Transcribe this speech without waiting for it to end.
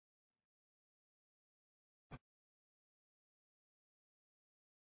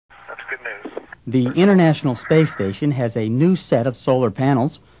The International Space Station has a new set of solar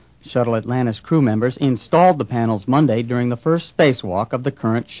panels. Shuttle Atlantis crew members installed the panels Monday during the first spacewalk of the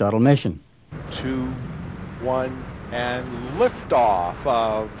current shuttle mission. 2, 1, and liftoff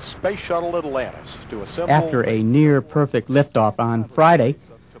of Space Shuttle Atlantis to assemble. After a near-perfect liftoff on Friday,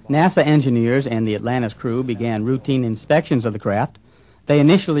 NASA engineers and the Atlantis crew began routine inspections of the craft. They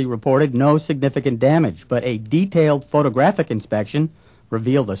initially reported no significant damage, but a detailed photographic inspection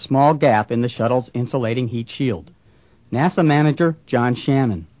revealed a small gap in the shuttle's insulating heat shield. NASA manager John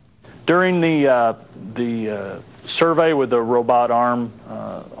Shannon. During the survey with the robot arm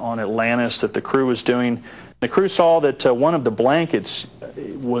on Atlantis that the crew was doing, the crew saw that one of the blankets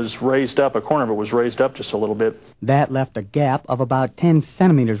was raised up, a corner of it was raised up just a little bit. That left a gap of about 10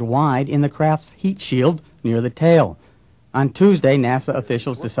 centimeters wide in the craft's heat shield near the tail. On Tuesday, NASA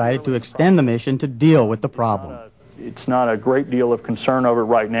officials decided to extend the mission to deal with the problem. It's not a great deal of concern over it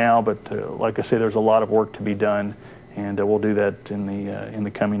right now, but like I say, there's a lot of work to be done, and we'll do that in the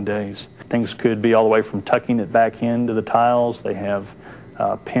coming days. Things could be all the way from tucking it back into the tiles. They have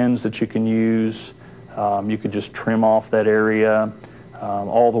pins that you can use. You could just trim off that area,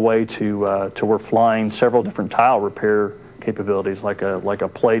 all the way to we're flying several different tile repair capabilities, like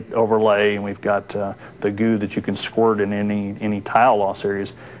a plate overlay, and we've got the goo that you can squirt in any tile loss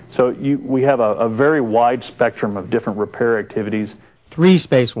areas. So we have a very wide spectrum of different repair activities. 3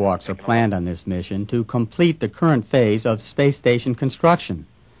 spacewalks are planned on this mission to complete the current phase of space station construction,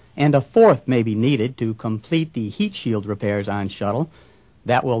 and a 4th may be needed to complete the heat shield repairs on Shuttle.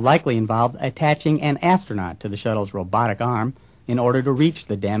 That will likely involve attaching an astronaut to the shuttle's robotic arm in order to reach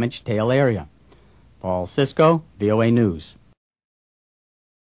the damaged tail area. Paul Sisko, VOA News.